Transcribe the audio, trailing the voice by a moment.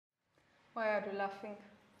Why are you laughing?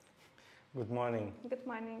 Good morning. Good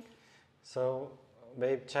morning. So,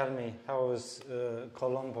 babe, tell me, how is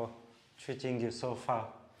Colombo treating you so far?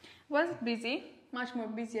 Was busy, much more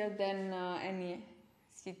busier than any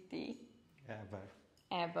city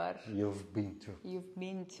ever You've been to. you've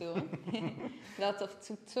been to. Lots of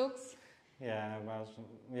tuk-tuks. Yeah,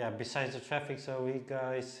 besides the traffic, so we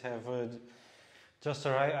guys have just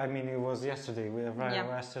arrived. I mean, it was yesterday. We arrived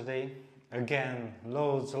yesterday. Again,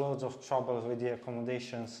 loads of troubles with the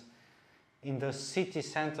accommodations. In the city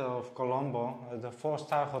center of Colombo, the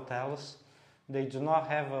 4-star hotels, they do not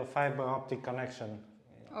have a fiber optic connection.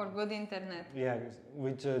 Or good internet. Yeah,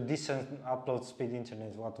 with decent upload speed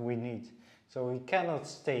internet, what we need. So we cannot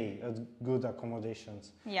stay at good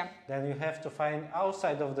accommodations. Yeah. Then you have to find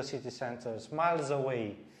outside of the city centers, miles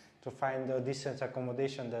away, to find a decent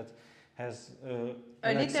accommodation that has a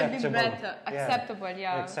little bit better, acceptable,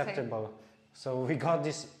 acceptable. Okay. So we got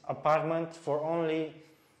this apartment for only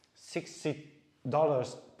 $60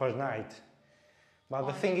 per night. But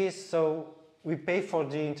the thing is, so we pay for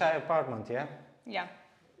the entire apartment, yeah? Yeah.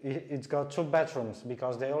 It's got 2 bedrooms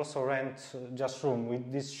because they also rent just room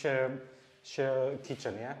with this share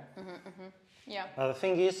kitchen, yeah? Yeah. The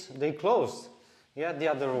thing is, they closed, yeah, the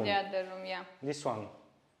other room. The other room, yeah. This one.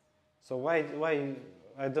 So why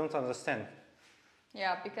I don't understand.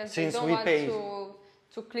 Yeah, because Since they don't we want pay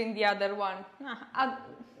to clean the other one.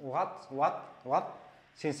 What?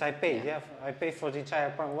 Since I paid, I paid for the entire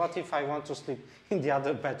apartment. What if I want to sleep in the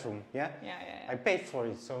other bedroom, yeah? Yeah. I paid for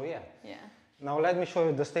it, so yeah. Yeah. Now let me show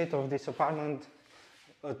you the state of this apartment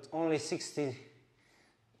at only $60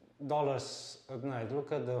 at night.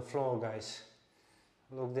 Look at the floor, guys.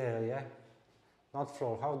 Look there, yeah? Not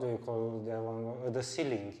floor, how do you call that one? The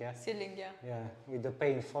ceiling, yeah? Ceiling, yeah. Yeah, with the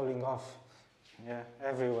paint falling off, yeah,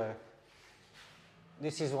 everywhere.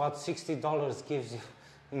 This is what $60 gives you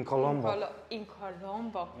in Colombo. In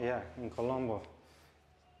Colombo. Yeah, in Colombo.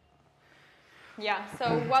 Yeah,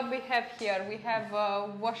 so what we have here, we have a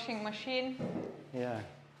washing machine. Yeah,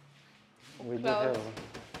 we do have a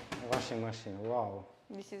washing machine, wow.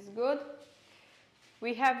 This is good.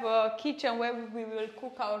 We have a kitchen where we will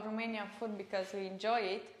cook our Romanian food because we enjoy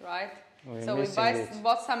it, right? So we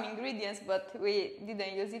bought some ingredients, but we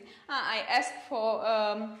didn't use it. I asked for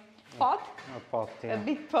pot. A pot, yeah. A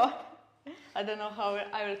big pot. I don't know how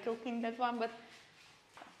I will cook in that one, but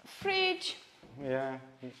fridge. Yeah,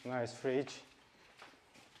 nice fridge.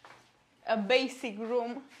 A basic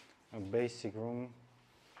room. A basic room.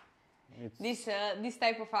 This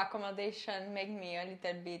type of accommodation make me a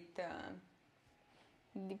little bit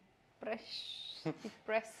depressed.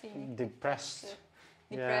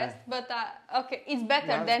 Yeah. But okay, it's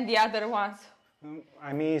better than the other ones.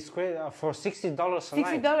 I mean, it's great for $60 a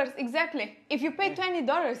night. $60, exactly. If you pay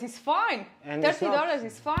 $20, it's fine. And $30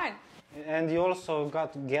 is fine. And you also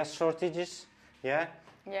got gas shortages, yeah?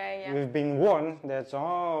 Yeah. We've been warned that,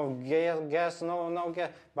 gas, no gas.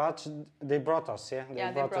 But they brought us, yeah?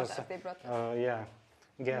 They brought us.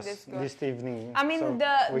 Gas this evening. I mean, so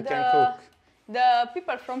we can cook. The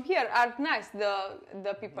people from here are nice,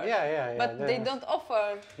 the people. Yeah. But they don't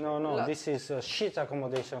offer. No, this is a shit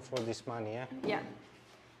accommodation for this money, yeah? Yeah.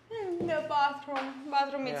 The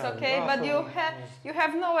bathroom is okay, bathroom, but you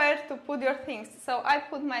have nowhere to put your things. So I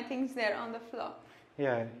put my things there on the floor.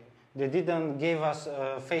 Yeah, they didn't give us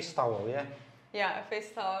a face towel, yeah? Yeah, a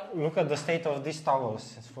face towel. Look at the state of these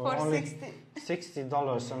towels. For only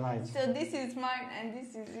 $60 a night. So this is mine and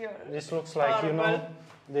this is yours. This looks like, horrible.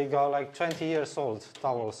 They got like 20 years old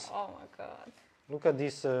towels. Oh my God. Look at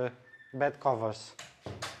these bed covers.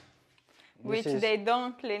 Which they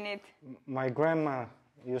don't clean it. My grandma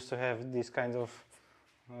used to have this kind of...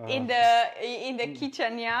 in the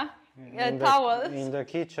kitchen, yeah? Towels. In the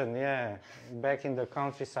kitchen, yeah. Back in the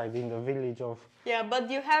countryside, in the village of... Yeah, but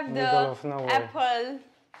you have the apple...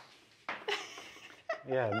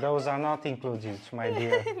 Yeah, those are not included, my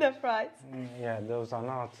dear. The price. Yeah, those are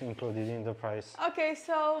not included in the price. Okay,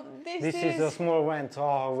 so this is a small rent.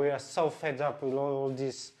 Oh, we are so fed up with all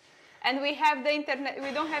this. And we have the internet.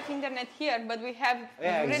 We don't have internet here, but we have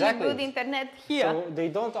really good internet here. So they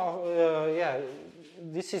don't.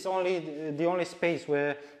 This is only the only space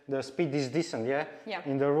where the speed is decent. Yeah. Yeah.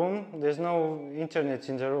 In the room, there's no internet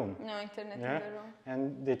in the room. No internet in the room.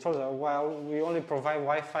 And they told us, well, we only provide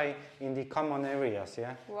Wi-Fi in the common areas.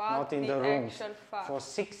 Yeah. Not in the rooms. For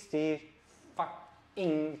 $60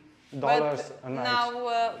 fucking a night.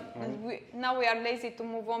 Now we are lazy to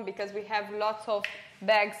move on because we have lots of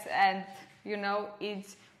bags and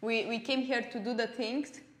we came here to do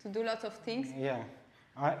lots of things. Yeah.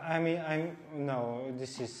 No,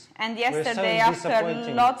 this is... And yesterday,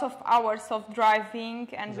 after lots of hours of driving,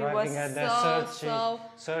 and we were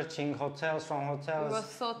searching hotels from hotels. We were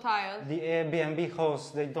so tired. The Airbnb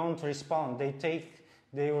hosts, they don't respond.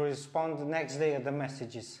 They respond the next day at the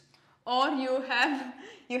messages. Or you had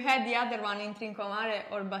the other one in Trincomare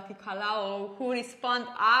or Baticalao who respond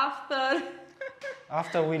after.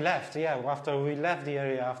 After we left, after we left the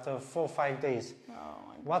area after 4 or 5 days.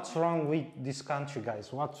 What's wrong with this country,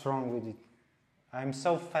 guys? What's wrong with it? I'm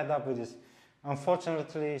so fed up with this.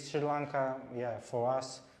 Unfortunately, Sri Lanka, for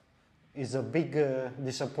us, is a big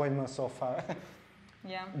disappointment so far.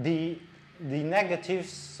 Yeah. The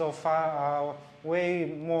negatives so far are way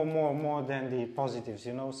more than the positives,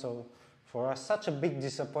 you know. So for us, such a big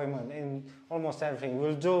disappointment in almost everything.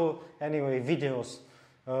 We'll do anyway videos,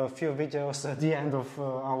 a few videos at the end of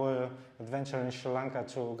our adventure in Sri Lanka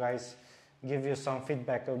to guys give you some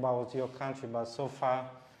feedback about your country, but so far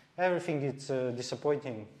everything is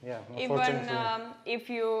disappointing. Even if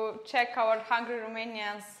you check our Hungry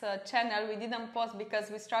Romanians channel, we didn't post because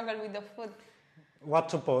we struggle with the food. What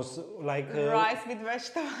to post? Like rice with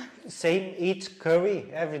vegetables. Same eat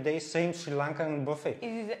curry every day, same Sri Lankan buffet.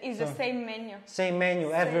 It's the same menu. Same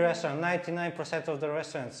menu, every restaurant, 99% of the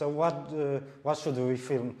restaurants. So what should we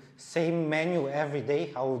film? Same menu every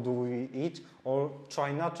day, how do we eat? Or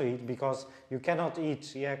try not to eat, because you cannot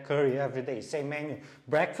eat curry every day, same menu.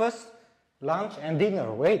 Breakfast, lunch and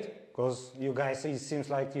dinner, wait, because you guys, it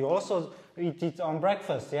seems like you also eat it on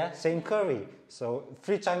breakfast, same curry. So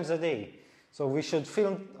 3 times a day. So we should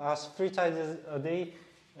film us 3 times a day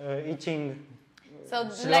eating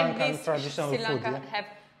Sri Lankan traditional food. Sri Lanka have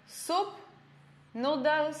soup,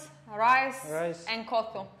 noodles, rice and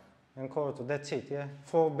koto. And koto, that's it,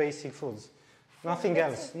 4 basic foods. Nothing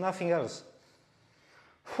else.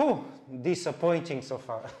 Whew, disappointing so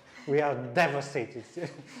far. We are devastated.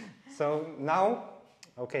 So now,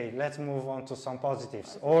 okay, let's move on to some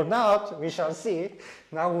positives. Or not, we shall see.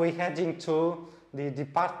 Now we're heading to the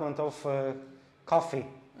department of coffee.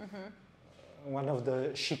 One of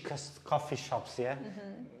the chicest coffee shops,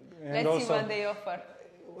 And let's see what they offer.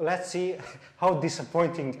 Let's see how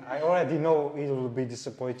disappointing. I already know it will be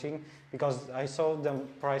disappointing because I saw the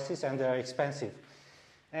prices and they're expensive.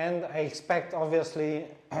 And I expect, obviously,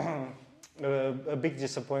 a big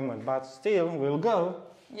disappointment, but still, we'll go.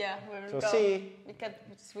 Yeah, we'll go. See. Because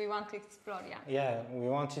we want to explore, Yeah, we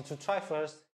wanted to try first.